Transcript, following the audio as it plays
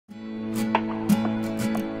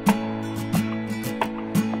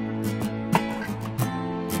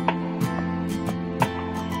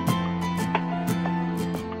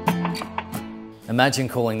Imagine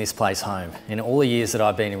calling this place home. In all the years that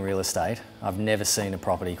I've been in real estate, I've never seen a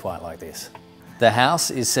property quite like this. The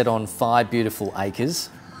house is set on 5 beautiful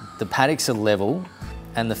acres, the paddocks are level,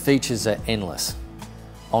 and the features are endless.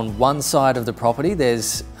 On one side of the property,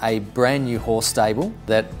 there's a brand new horse stable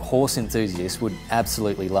that horse enthusiasts would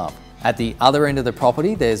absolutely love. At the other end of the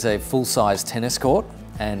property, there's a full-size tennis court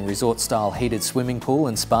and resort-style heated swimming pool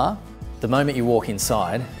and spa. The moment you walk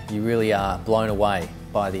inside, you really are blown away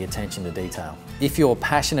by the attention to detail. If you're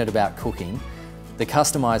passionate about cooking, the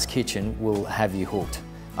customised kitchen will have you hooked.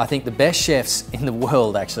 I think the best chefs in the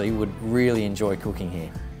world actually would really enjoy cooking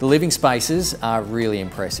here. The living spaces are really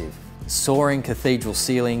impressive. Soaring cathedral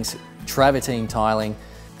ceilings, travertine tiling,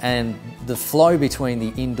 and the flow between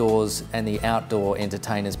the indoors and the outdoor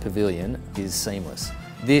entertainers pavilion is seamless.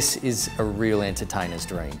 This is a real entertainer's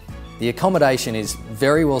dream. The accommodation is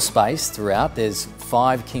very well spaced throughout. There's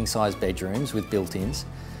 5 king-size bedrooms with built-ins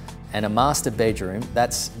and a master bedroom.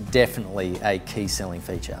 That's definitely a key selling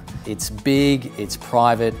feature. It's big, it's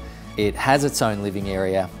private, it has its own living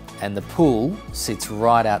area, and the pool sits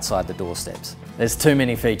right outside the doorsteps. There's too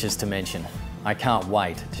many features to mention. I can't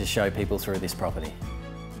wait to show people through this property.